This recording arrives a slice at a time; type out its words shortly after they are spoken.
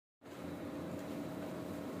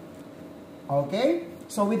Okay?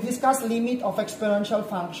 So we discussed limit of exponential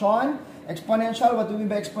function. Exponential, what do we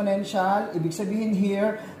mean by exponential? Ibig sabihin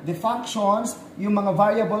here, the functions, yung mga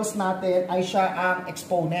variables natin ay siya ang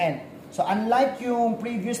exponent. So unlike yung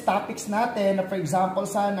previous topics natin, na for example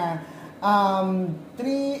sana,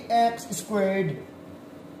 3x squared,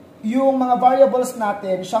 yung mga variables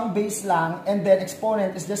natin, siyang base lang, and then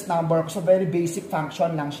exponent is just number, so very basic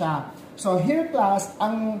function lang siya. So here class,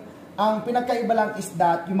 ang pinagkaiba lang is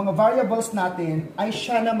that yung mga variables natin ay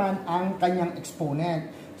siya naman ang kanyang exponent.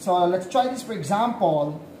 So let's try this. For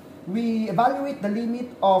example, we evaluate the limit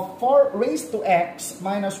of 4 raised to x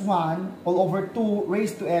minus 1 all over 2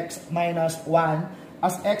 raised to x minus 1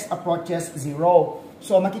 as x approaches 0.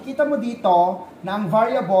 So makikita mo dito na ang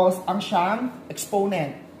variables ang siyang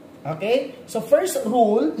exponent. Okay? So first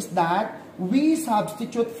rule is that we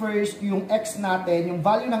substitute first yung x natin, yung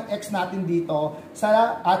value ng x natin dito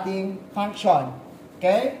sa ating function.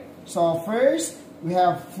 Okay? So first, we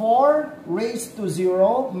have 4 raised to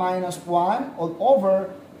 0 minus 1 all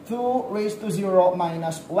over 2 raised to 0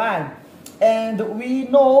 minus 1. And we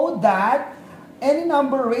know that any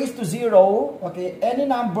number raised to 0, okay, any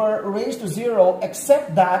number raised to 0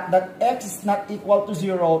 except that x is not equal to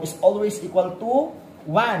 0 is always equal to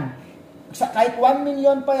 1. Kahit 1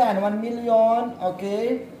 million pa yan, 1 million,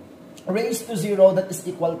 okay, raised to 0, that is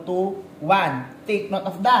equal to 1. Take note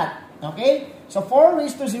of that, okay? So 4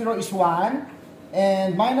 raised to 0 is 1.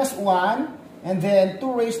 And minus 1, and then 2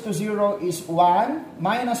 raised to 0 is 1,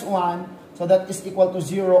 minus 1, so that is equal to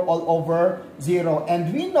 0 all over 0.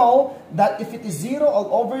 And we know that if it is 0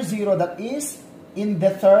 all over 0, that is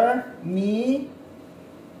indeterminate.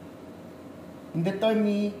 And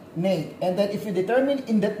then if you determine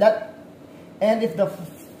and if the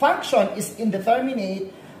function is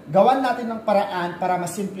indeterminate, gawan natin ng paraan para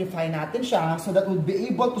ma-simplify natin siya so that we'll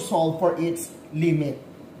be able to solve for its limit.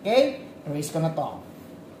 Okay? Erase ko na to.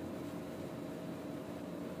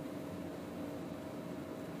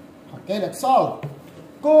 Okay, let's solve.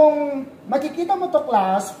 Kung makikita mo to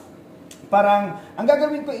class, parang ang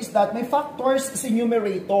gagawin ko is that may factors sa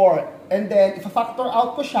numerator. And then, if factor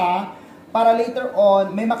out ko siya, para later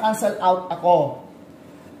on, may makancel out ako.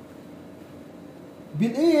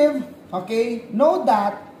 Believe, okay, know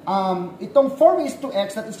that itong 4 raised to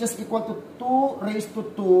x, that is just equal to 2 raised to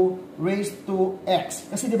 2 raised to x.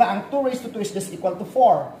 Kasi di ba ang 2 raised to 2 is just equal to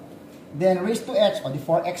 4. Then raised to x, o di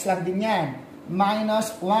 4x lang din yan. Minus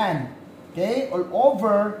 1. Okay? All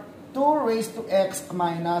over 2 raised to x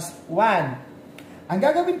minus 1. Ang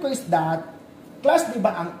gagawin ko is that, class di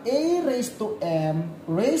ba ang a raised to m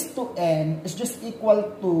raised to n is just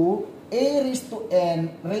equal to a raised to n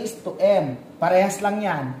raised to m. Parehas lang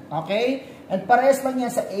yan. Okay? And parehas lang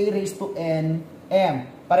yan sa a raised to n m.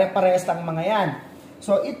 Pare-parehas lang mga yan.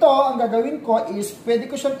 So, ito, ang gagawin ko is,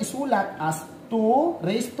 pwede ko siyang isulat as 2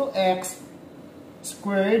 raised to x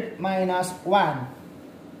squared minus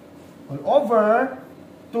 1. All over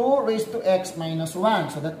 2 raised to x minus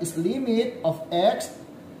 1. So, that is limit of x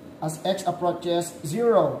as x approaches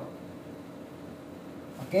 0.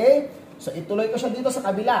 Okay? So, ituloy ko siya dito sa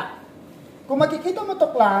kabila. Kung makikita mo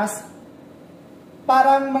to class,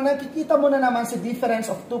 parang makikita mo na naman si difference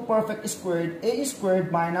of 2 perfect squared, a squared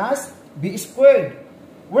minus b squared.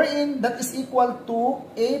 Wherein, that is equal to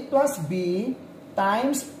a plus b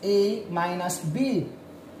times a minus b.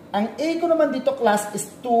 Ang a ko naman dito, class, is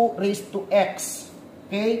 2 raised to x.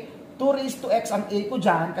 Okay? 2 raised to x ang a ko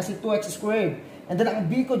dyan kasi 2x squared. And then, ang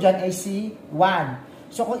b ko dyan ay si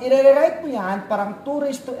 1. So, kung i-rewrite mo yan, parang 2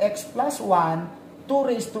 raised to x plus 1, 2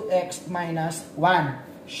 raised to x minus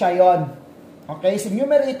 1. Siya yun. Okay, so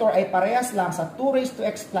numerator ay parehas lang sa 2 raised to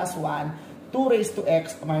x plus 1, 2 raised to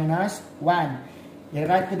x minus 1.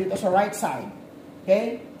 I-write ko dito sa right side.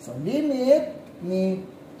 Okay, so limit ni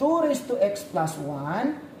 2 raised to x plus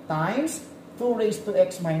 1 times 2 raised to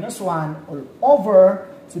x minus 1 all over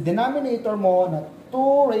sa denominator mo na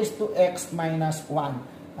 2 raised to x minus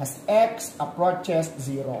 1 as x approaches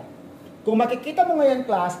 0. Kung makikita mo ngayon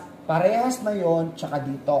class, parehas na yon tsaka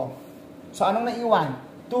dito. So anong naiwan?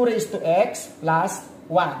 2 raised to x plus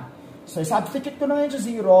 1. So, substitute ko na ngayon sa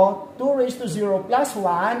 0. 2 raised to 0 plus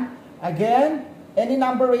 1. Again, any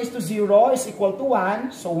number raised to 0 is equal to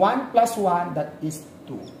 1. So, 1 plus 1, that is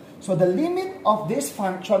 2. So, the limit of this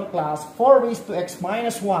function class, 4 raised to x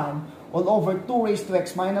minus 1, all over 2 raised to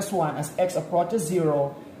x minus 1 as x approaches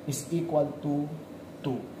 0 is equal to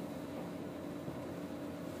 2.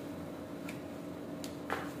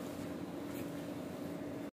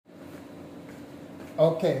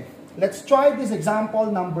 Okay, let's try this example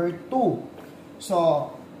number 2. So,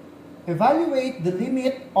 evaluate the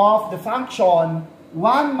limit of the function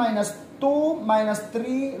 1 minus 2 minus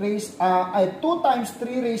 3 raised, 2 times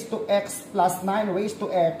 3 raised to x plus 9 raised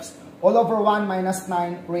to x all over 1 minus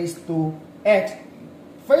 9 raised to x.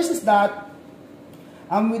 First is that,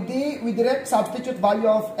 we direct substitute value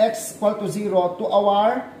of x equal to 0 to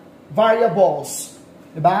our variables.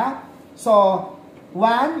 Diba? So,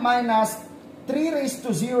 1 minus 3 raised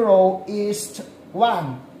to 0 is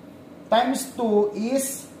 1. Times 2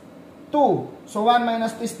 is 2. So, 1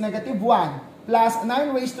 minus 2 is negative 1. Plus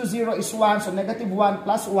 9 raised to 0 is 1. So, negative 1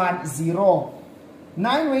 plus 1 is 0.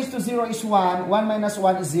 9 raised to 0 is 1. 1 minus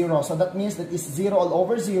 1 is 0. So, that means that is 0 all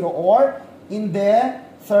over 0 or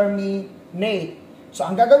indeterminate. So,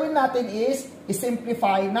 ang gagawin natin is,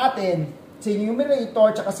 i-simplify natin si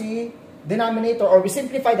numerator tsaka si denominator, or we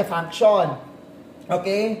simplify the function.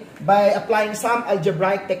 Okay? By applying some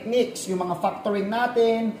algebraic techniques, yung mga factoring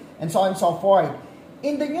natin, and so on and so forth.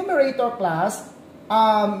 In the numerator class,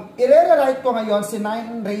 i-rewrite ko ngayon si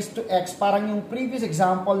 9 raised to x, parang yung previous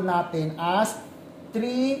example natin as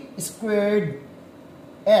 3 squared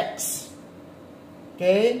x.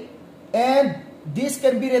 Okay? And this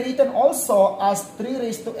can be rewritten also as 3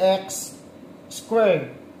 raised to x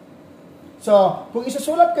squared. So, kung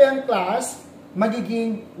isusulat ko yung class,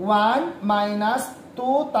 magiging 1 minus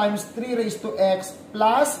 2 times 3 raised to x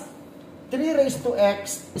plus 3 raised to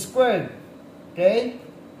x squared. Okay?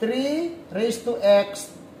 3 raised to x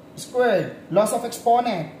squared. Loss of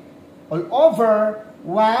exponent. All over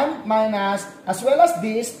 1 minus, as well as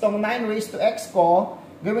this, tong 9 raised to x ko,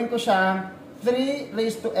 gawin ko siyang 3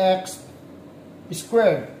 raised to x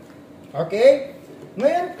squared. Okay?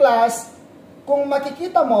 Ngayon, class, kung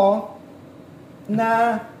makikita mo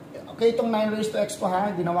na, okay, itong 9 raised to x ko ha,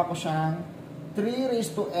 ginawa ko siyang 3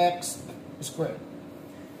 raised to x squared.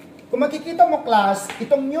 Kung makikita mo, class,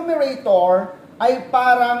 itong numerator ay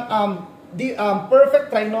parang perfect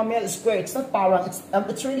trinomial square. It's not parang,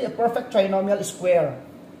 it's really a perfect trinomial square.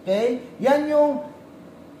 Okay? Yan yung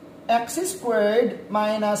x squared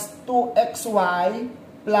minus 2xy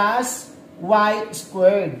plus y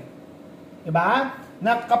squared. Diba?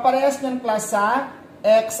 Nakaparehas niyan, class, sa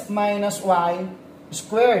x minus y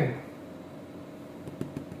squared.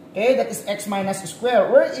 Okay? That is x minus square.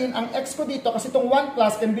 Wherein, ang x ko dito, kasi itong 1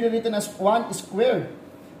 plus can be written as 1 squared.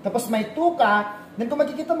 Tapos may 2 ka, then kung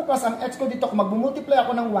makikita mo, class, ang x ko dito, kung mag-multiply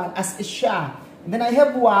ako ng 1, as is siya. And then I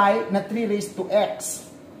have y na 3 raised to x.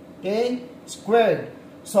 Okay? Squared.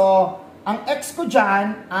 So, ang x ko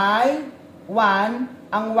dyan ay 1,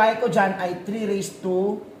 ang y ko dyan ay 3 raised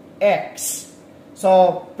to x.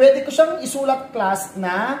 So, pwede ko siyang isulat, class,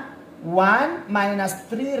 na 1 minus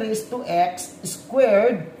 3 raised to x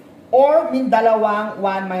squared, or dalawang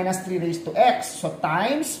 1 minus 3 raised to x. So,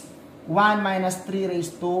 times 1 minus 3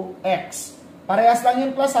 raised to x. Parehas lang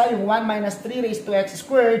yun, class, ha, yung 1 minus 3 raised to x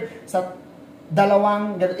squared sa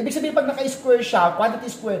dalawang, ibig sabihin pag naka-square siya, quantity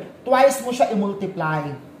square, twice mo siya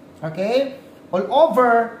i-multiply. Okay? All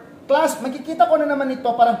over, class, makikita ko na naman ito,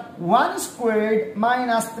 parang 1 squared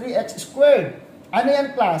minus 3x squared. Ano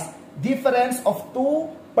yan, class? Difference of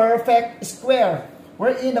 2 perfect square.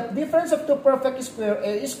 Wherein the difference of 2 perfect square,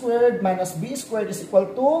 a squared minus b squared is equal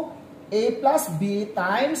to a plus b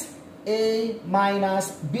times a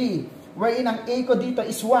minus b. Wherein ang a ko dito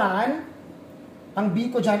is 1, ang b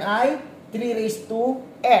ko dyan ay 3 raised to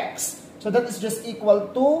x. So that is just equal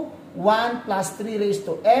to 1 plus 3 raised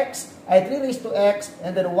to x, ay 3 raised to x,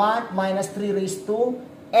 and then 1 minus 3 raised to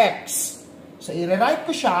x. So i-rewrite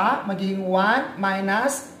ko siya, magiging 1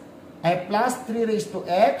 minus ay plus 3 raised to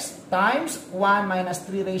x times 1 minus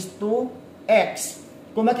 3 raised to x.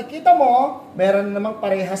 Kung makikita mo, meron namang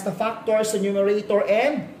parehas na factors sa numerator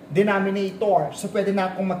and denominator. So, pwede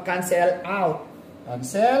na akong mag-cancel out.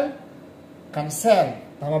 Cancel, cancel.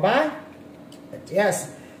 Tama ba?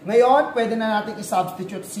 Yes. Ngayon, pwede na natin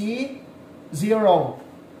i-substitute si 0.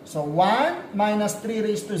 So, 1 minus 3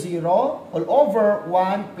 raised to 0 all over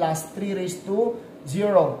 1 plus 3 raised to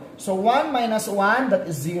 0. So, 1 minus 1, that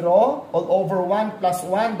is 0. All over 1 plus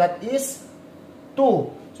 1, that is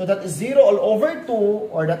 2. So, that is 0 all over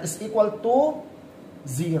 2, or that is equal to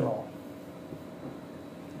 0.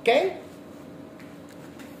 Okay?